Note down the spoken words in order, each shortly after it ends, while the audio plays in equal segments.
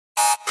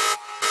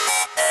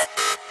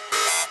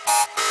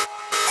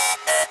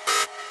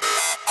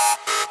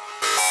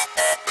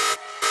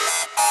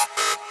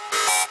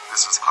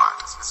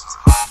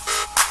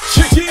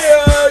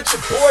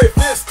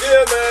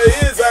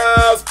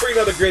for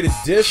another great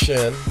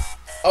edition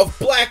of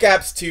Black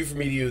Ops 2 from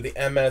EDU, the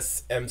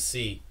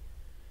MSMC.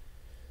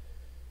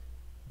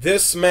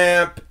 This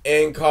map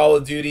in Call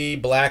of Duty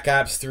Black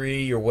Ops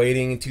 3, you're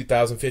waiting in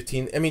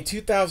 2015. I mean,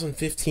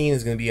 2015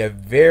 is going to be a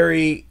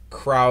very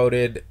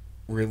crowded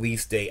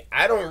release date.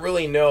 I don't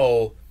really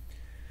know.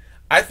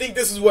 I think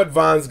this is what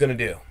Vaughn's going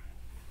to do.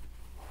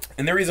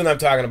 And the reason I'm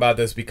talking about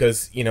this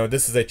because, you know,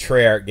 this is a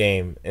Treyarch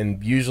game.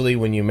 And usually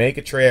when you make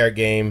a Treyarch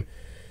game,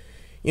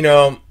 you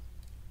know,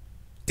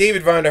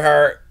 David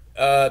Vonderhaar,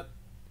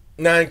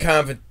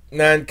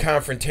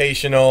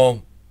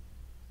 non-confrontational.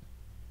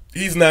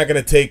 He's not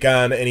going to take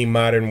on any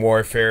Modern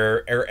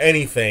Warfare or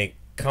anything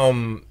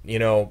come, you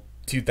know,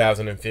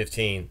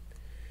 2015.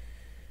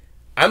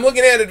 I'm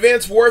looking at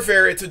Advanced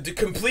Warfare. It's a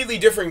completely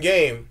different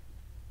game.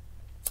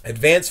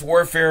 Advanced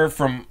Warfare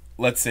from,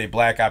 let's say,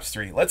 Black Ops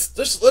 3. Let's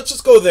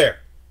just go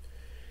there.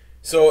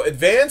 So,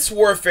 Advanced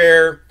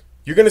Warfare,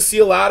 you're going to see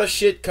a lot of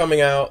shit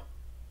coming out.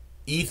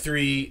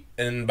 E3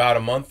 in about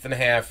a month and a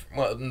half,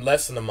 well,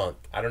 less than a month.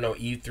 I don't know,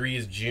 E3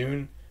 is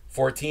June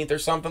 14th or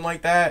something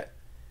like that.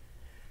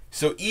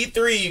 So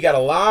E3, you got a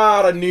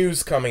lot of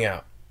news coming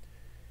out.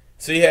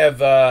 So you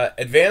have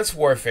Advanced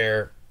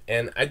Warfare,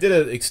 and I did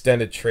an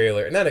extended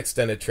trailer. Not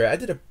extended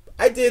trailer.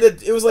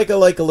 It was like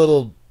a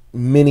little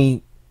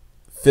mini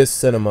Fist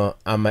Cinema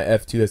on my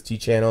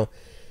F2ST channel.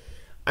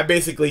 I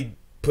basically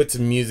put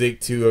some music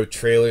to a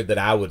trailer that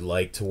I would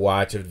like to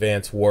watch,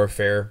 Advanced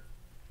Warfare.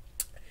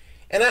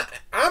 And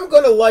I'm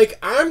going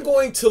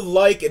to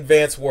like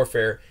Advanced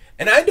Warfare,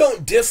 and I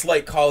don't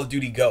dislike Call of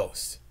Duty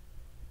Ghosts.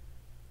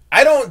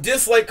 I don't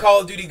dislike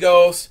Call of Duty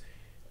Ghosts.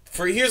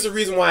 Here's the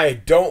reason why I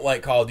don't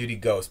like Call of Duty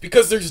Ghosts.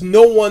 Because there's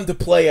no one to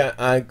play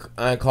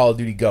on Call of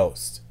Duty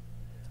Ghosts.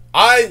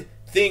 I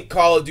think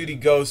Call of Duty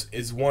Ghosts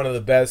is one of the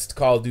best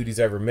Call of Duties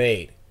ever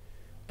made.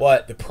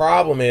 But the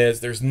problem is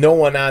there's no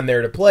one on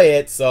there to play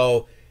it,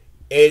 so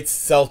it's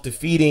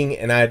self-defeating,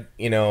 and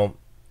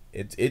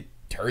it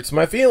hurts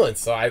my feelings,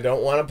 so I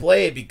don't want to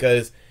play it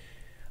because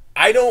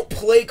I don't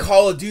play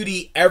Call of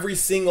Duty every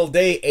single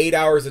day, 8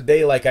 hours a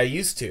day like I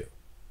used to.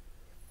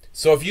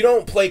 So if you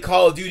don't play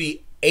Call of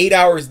Duty 8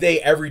 hours a day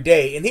every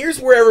day, and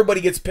here's where everybody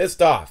gets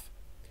pissed off.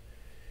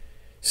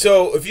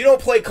 So if you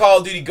don't play Call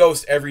of Duty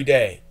Ghosts every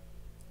day,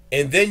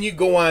 and then you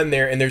go on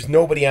there and there's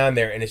nobody on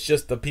there, and it's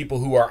just the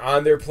people who are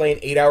on there playing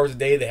 8 hours a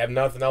day, they have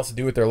nothing else to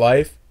do with their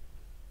life,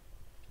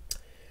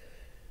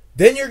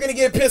 then you're going to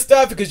get pissed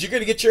off because you're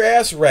going to get your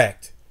ass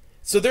wrecked.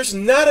 So there's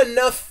not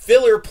enough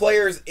filler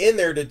players in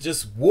there to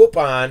just whoop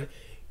on.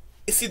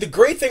 You see, the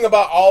great thing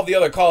about all the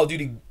other Call of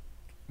Duty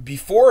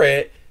before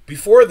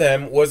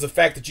them was the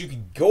fact that you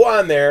could go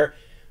on there,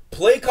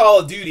 play Call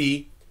of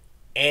Duty,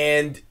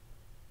 and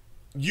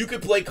you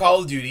could play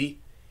Call of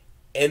Duty,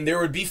 and there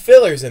would be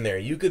fillers in there.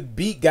 You could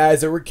beat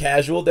guys that were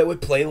casual that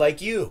would play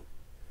like you.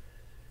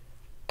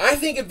 I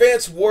think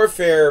Advanced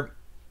Warfare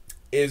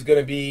is going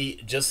to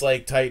be just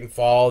like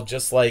Titanfall,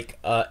 just like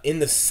in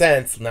the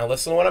sense, now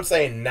listen to what I'm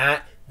saying,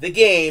 not the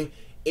game,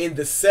 in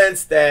the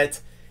sense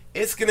that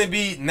it's going to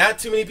be not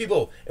too many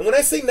people. And when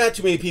I say not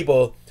too many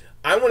people,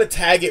 I want to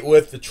tag it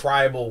with the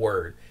tribal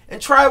word.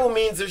 And tribal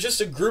means there's just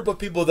a group of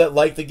people that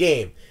like the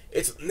game.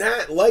 It's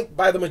not liked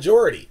by the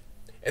majority.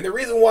 And the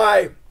reason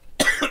why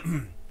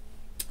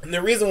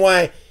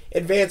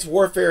Advanced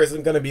Warfare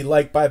isn't going to be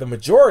liked by the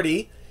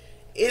majority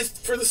is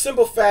for the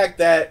simple fact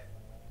that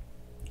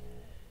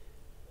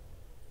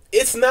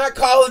it's not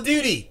Call of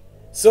Duty.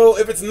 So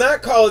if it's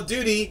not Call of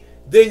Duty,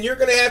 then you're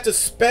going to have to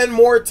spend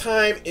more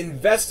time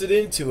invested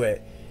into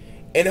it.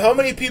 And how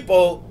many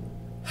people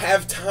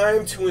have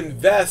time to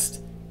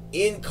invest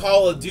in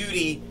Call of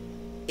Duty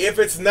if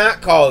it's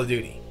not Call of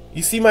Duty?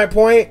 You see my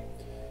point?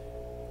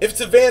 If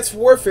it's Advanced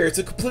Warfare, it's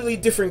a completely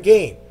different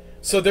game.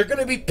 So they're going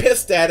to be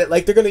pissed at it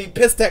like they're going to be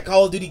pissed at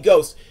Call of Duty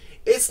Ghosts.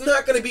 It's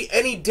not going to be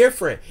any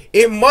different.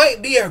 It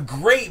might be a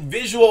great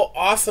visual,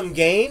 awesome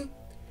game,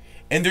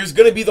 and there's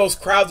going to be those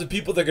crowds of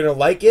people that are going to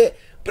like it,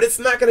 but it's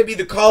not going to be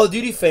the Call of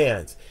Duty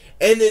fans.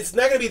 And it's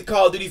not going to be the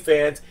Call of Duty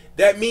fans.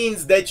 That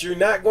means that you're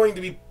not going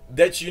to be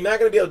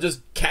able to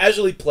just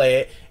casually play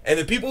it, and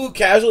the people who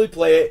casually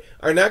play it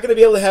are not going to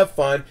be able to have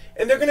fun,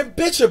 and they're going to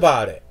bitch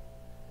about it.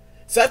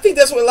 So I think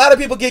that's what a lot of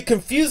people get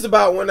confused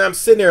about when I'm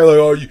sitting there like,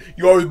 oh,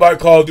 you always buy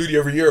Call of Duty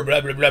every year,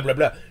 blah, blah, blah, blah,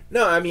 blah.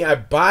 No, I mean, I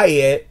buy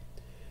it,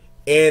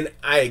 and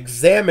I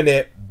examine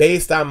it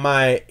based on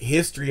my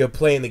history of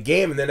playing the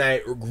game, and then I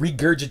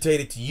regurgitate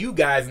it to you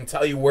guys and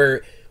tell you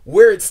where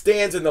it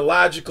stands in the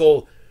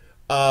logical,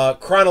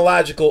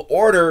 chronological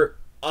order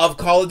of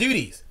Call of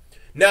Duties.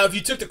 Now, if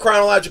you took the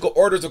chronological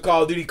orders of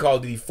Call of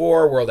Duty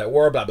 4, World at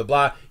War, blah, blah,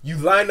 blah, you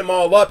lined them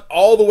all up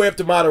all the way up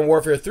to Modern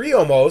Warfare 3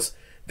 almost,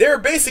 they're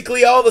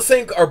basically all the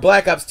same, or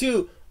Black Ops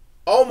 2,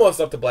 almost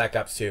up to Black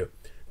Ops 2.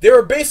 They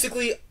were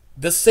basically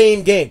the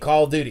same game,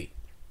 Call of Duty.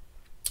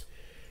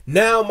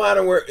 Now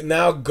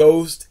now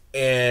Ghost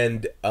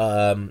and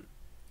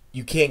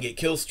you can't get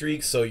kill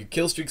streaks, so your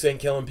kill streaks ain't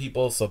killing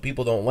people, so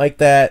people don't like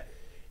that.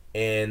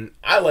 And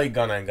I like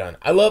gun on gun.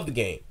 I love the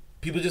game.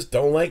 People just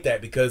don't like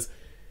that because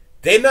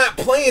they're not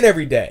playing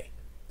every day.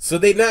 So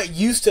they're not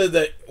used to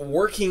the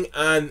working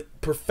on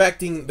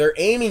perfecting their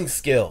aiming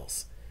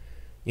skills.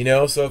 You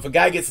know, so if a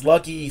guy gets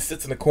lucky, he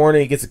sits in the corner,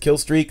 he gets a kill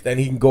streak, then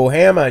he can go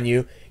ham on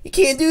you. You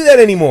can't do that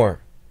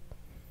anymore.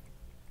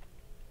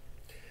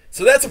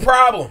 So that's a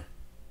problem.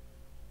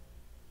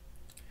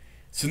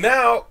 So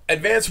now,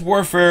 Advanced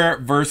Warfare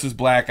versus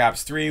Black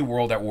Ops 3,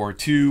 World at War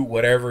 2,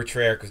 whatever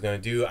Treyarch is going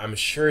to do, I'm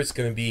sure it's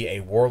going to be a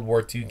World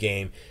War 2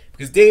 game.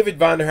 Because David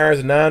Vonderhaar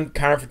is a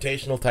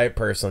non-confrontational type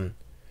person.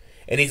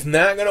 And he's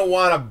not going to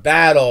want to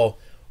battle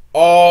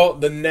all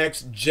the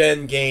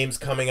next-gen games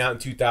coming out in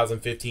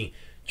 2015.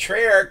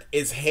 Treyarch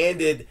is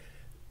handed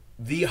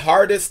the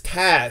hardest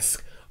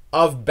task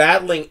of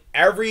battling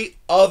every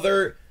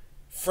other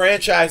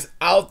franchise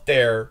out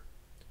there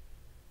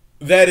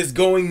that is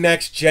going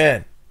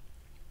next-gen.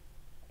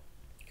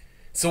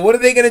 So what are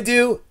they going to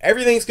do?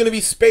 Everything's going to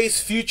be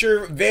space,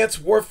 future,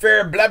 advanced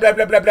warfare, blah, blah,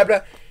 blah, blah, blah,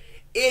 blah.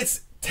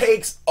 It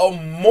takes a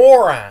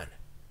moron,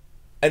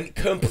 a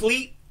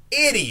complete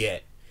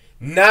idiot,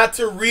 not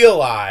to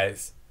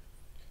realize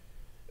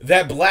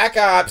that Black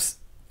Ops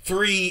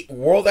 3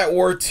 World at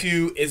War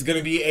 2 is going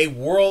to be a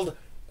World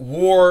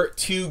War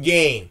 2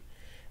 game.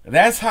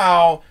 That's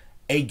how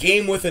a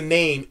game with a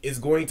name is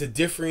going to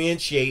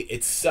differentiate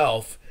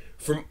itself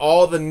from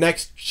all the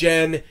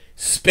next-gen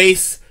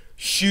space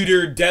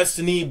shooter,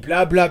 Destiny,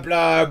 blah, blah,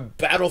 blah,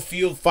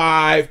 Battlefield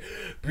 5,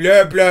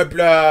 blah, blah,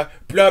 blah,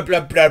 blah,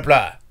 blah, blah,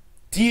 blah.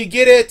 Do you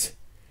get it?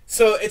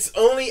 So it's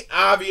only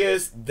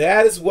obvious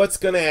that is what's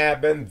going to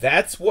happen.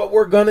 That's what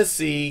we're going to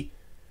see.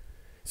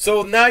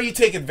 So now you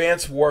take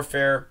Advanced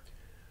Warfare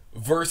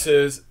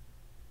versus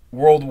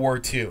World War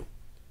II.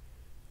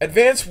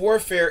 Advanced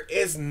Warfare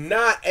is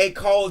not a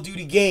Call of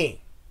Duty game.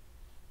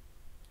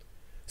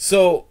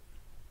 So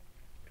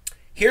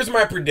here's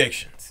my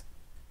predictions.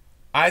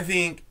 I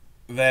think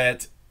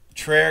that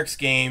Treyarch's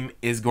game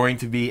is going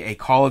to be a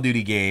Call of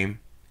Duty game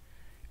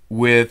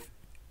with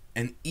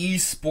an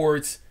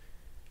esports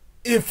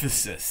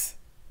emphasis.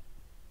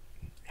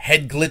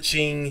 Head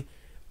glitching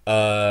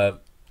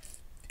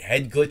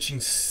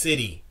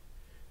city.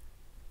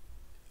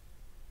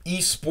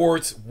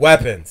 Esports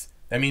weapons.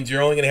 That means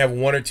you're only going to have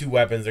one or two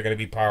weapons that are going to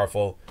be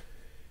powerful.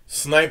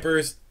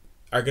 Snipers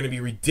are going to be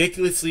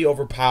ridiculously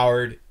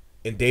overpowered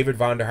in David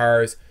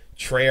Vonderhaar's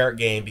Treyarch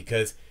game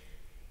because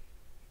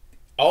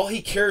all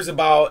he cares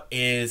about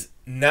is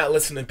not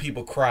listening to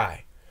people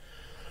cry.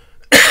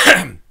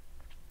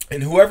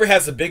 And whoever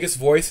has the biggest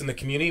voice in the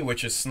community,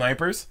 which is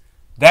snipers,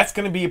 that's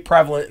going to be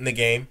prevalent in the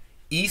game.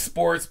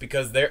 Esports,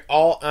 because they're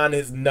all on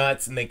his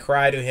nuts and they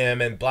cry to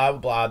him and blah,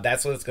 blah, blah.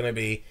 That's what it's going to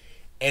be.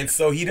 And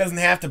so he doesn't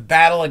have to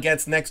battle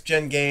against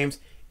next-gen games.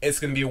 It's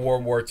going to be a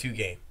World War II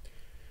game.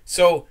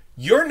 So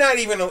you're not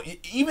even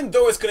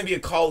though it's going to be a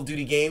Call of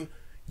Duty game,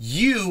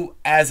 you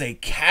as a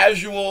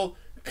casual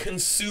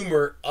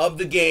consumer of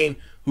the game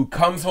who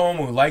comes home,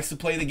 who likes to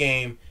play the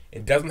game,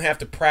 and doesn't have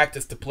to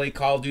practice to play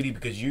Call of Duty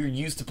because you're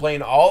used to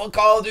playing all the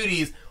Call of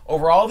Duties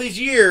over all these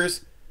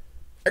years,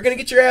 are going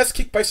to get your ass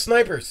kicked by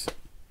snipers.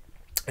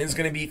 And it's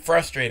going to be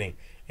frustrating.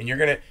 And you're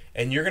going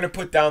to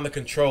put down the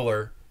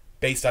controller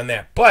based on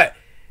that. But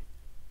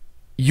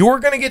you're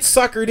going to get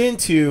suckered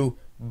into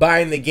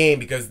buying the game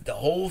because the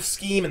whole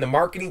scheme and the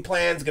marketing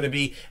plan is going to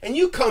be, and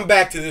you come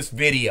back to this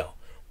video.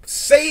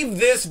 Save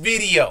this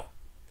video.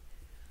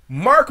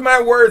 Mark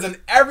my words on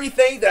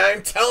everything that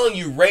I'm telling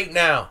you right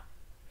now.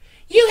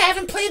 You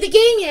haven't played the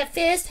game yet,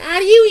 Fist. How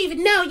do you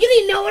even know? You don't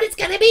even know what it's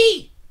going to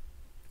be.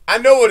 I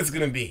know what it's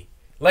going to be.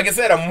 Like I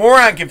said, a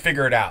moron can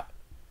figure it out.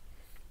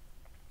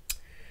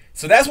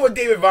 So that's what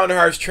David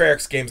Vonderhaar's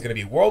Treyarch's game is going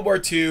to be. World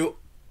War II,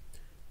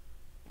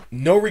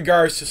 no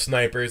regards to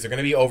snipers. They're going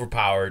to be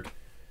overpowered.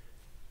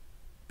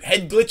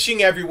 Head glitching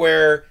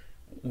everywhere.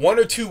 One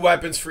or two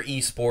weapons for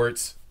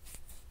esports.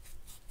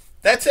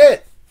 That's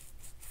it.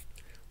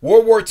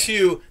 World War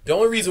II, the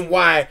only reason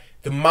why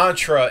the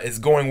mantra is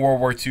going World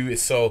War II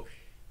is so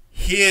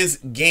his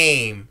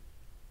game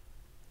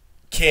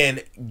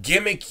can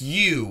gimmick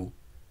you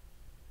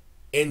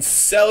and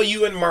sell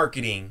you in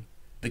marketing,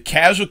 the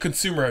casual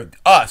consumer,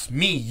 us,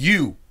 me,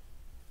 you,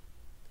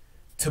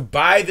 to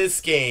buy this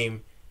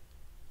game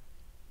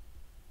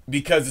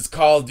because it's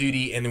Call of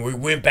Duty and we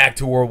went back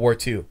to World War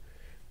II.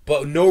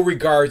 But no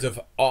regards of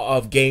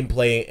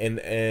gameplay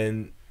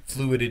and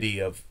fluidity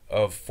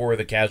of for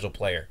the casual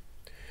player.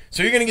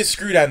 So you're going to get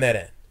screwed on that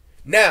end.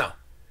 Now,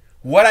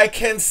 what I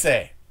can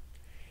say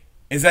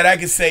is that I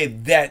can say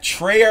that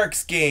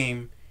Treyarch's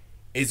game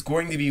is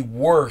going to be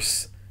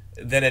worse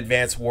than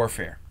Advanced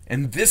Warfare.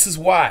 And this is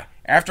why,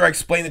 after I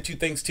explain the two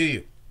things to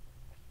you,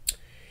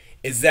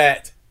 is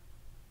that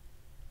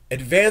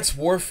Advanced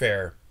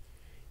Warfare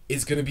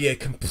is going to be a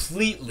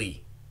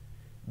completely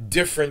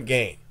different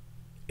game.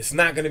 It's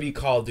not going to be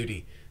Call of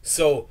Duty.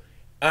 So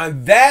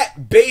on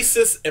that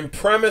basis and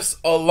premise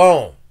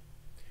alone,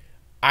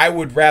 I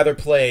would rather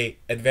play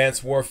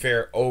Advanced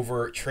Warfare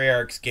over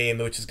Treyarch's game,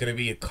 which is going to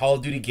be a Call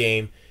of Duty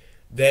game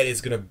that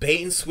is going to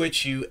bait and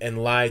switch you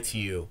and lie to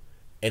you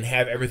and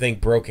have everything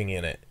broken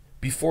in it.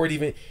 Before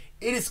it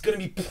is going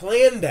to be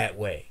planned that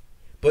way.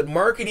 But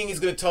marketing is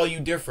going to tell you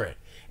different.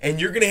 And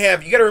you're going to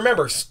have, you got to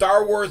remember,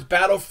 Star Wars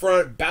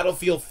Battlefront,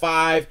 Battlefield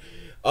 5,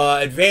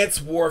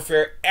 Advanced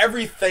Warfare,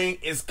 everything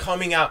is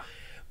coming out.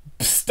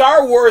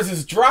 Star Wars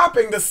is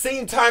dropping the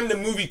same time the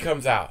movie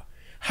comes out.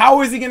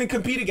 How is he going to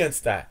compete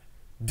against that?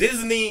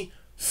 Disney,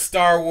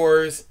 Star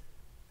Wars,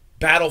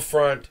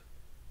 Battlefront,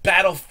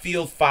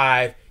 Battlefield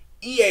 5,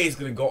 EA is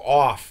going to go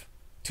off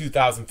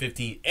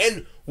 2015.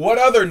 And what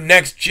other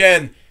next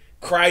gen?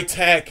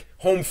 Crytek,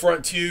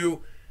 Homefront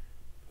 2.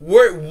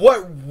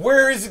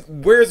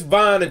 Where's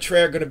Vaughn and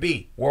Trey going to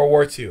be? World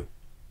War II.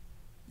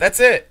 That's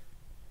it.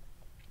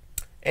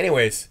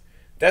 Anyways,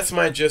 that's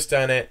my gist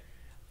on it.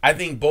 I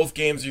think both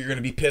games you're going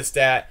to be pissed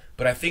at,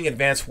 but I think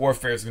Advanced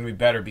Warfare is going to be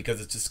better because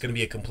it's just going to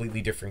be a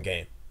completely different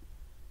game.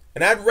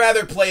 And I'd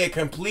rather play a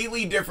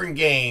completely different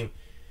game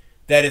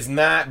that is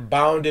not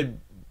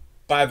bounded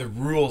by the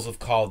rules of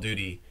Call of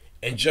Duty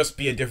and just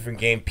be a different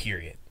game,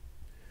 period.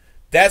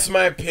 That's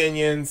my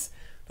opinions.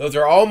 Those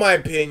are all my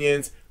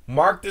opinions.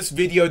 Mark this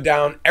video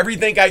down,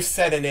 everything I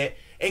said in it,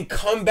 and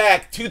come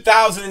back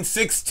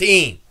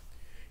 2016.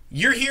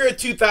 You're here at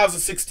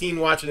 2016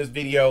 watching this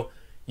video.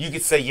 You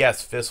could say,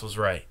 yes, Fist was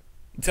right.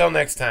 Until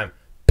next time,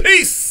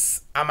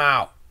 peace. I'm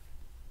out.